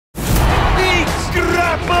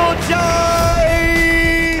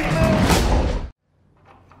time!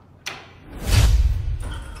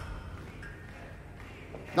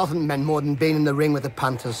 Nothing meant more than being in the ring with the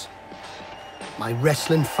Panthers. My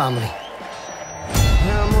wrestling family.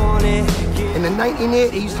 In the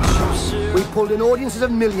 1980s, we pulled in audiences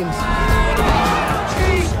of millions.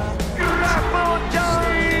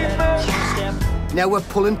 Now we're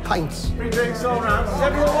pulling pints. 3 drinks all round. Does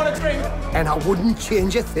everyone want a drink? And I wouldn't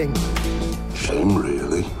change a thing. Shame,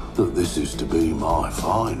 really, that this is to be my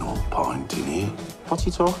final pint in here. What's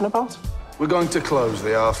he talking about? We're going to close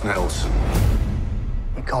the Half Nelson.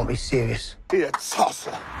 You can't be serious. Be a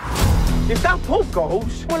tosser. If that pub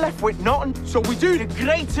goes, we're left with nothing. So we do the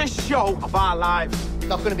greatest show of our lives. It's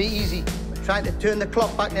not going to be easy. We're trying to turn the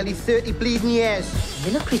clock back nearly 30 bleeding years.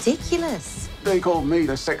 You look ridiculous. They called me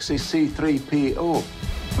the sexy C3PO.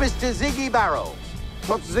 Mr. Ziggy Barrow.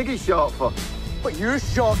 What's Ziggy short for? What you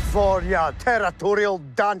short for, you territorial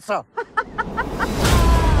dancer?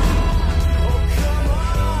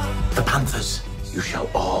 The Panthers. You shall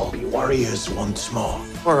all be warriors once more.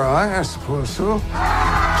 All right, I suppose so.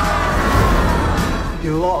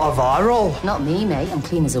 You lot of eye roll. Not me, mate. I'm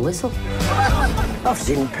clean as a whistle. I've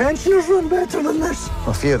seen pensioners run better than this.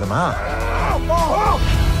 A few of them are.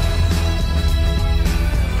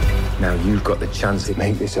 Now you've got the chance to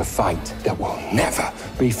make this a fight that will never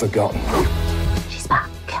be forgotten. She's back.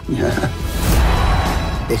 Yeah.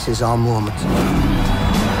 This is our moment.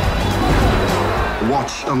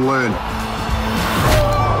 Watch and learn.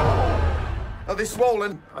 Are they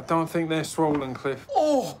swollen? I don't think they're swollen, Cliff.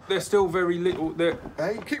 Oh! They're still very little. They're...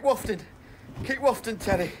 Hey, keep wafting. Keep wafting,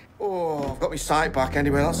 Teddy. Oh, I've got my sight back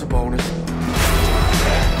anyway. That's a bonus.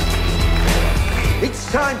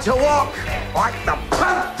 It's time to walk like the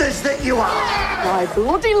Panthers that you are. I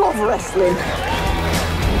bloody love wrestling.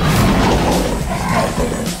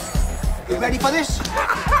 You ready for this?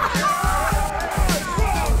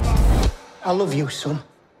 I love you, son.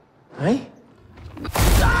 Hey?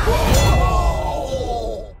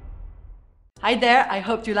 Hi there, I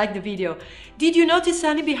hope you liked the video. Did you notice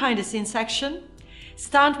any behind the scenes action?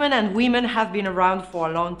 Stuntmen and women have been around for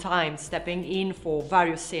a long time, stepping in for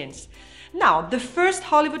various scenes. Now, the first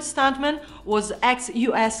Hollywood stuntman was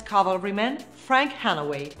ex-US cavalryman Frank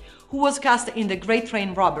Hanaway, who was cast in the Great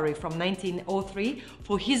Train Robbery from 1903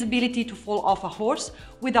 for his ability to fall off a horse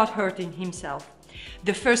without hurting himself.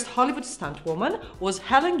 The first Hollywood stuntwoman was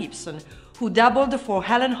Helen Gibson, who doubled for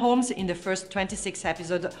Helen Holmes in the first 26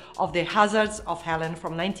 episodes of The Hazards of Helen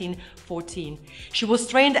from 1914. She was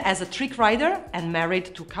trained as a trick rider and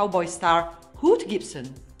married to cowboy star Hoot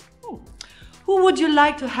Gibson. Who would you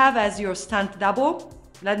like to have as your stunt double?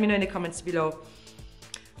 Let me know in the comments below.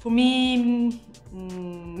 For me,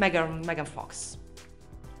 Megan Fox.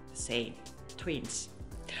 Same, twins.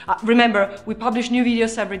 Remember, we publish new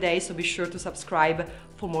videos every day, so be sure to subscribe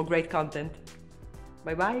for more great content.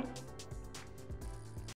 Bye bye.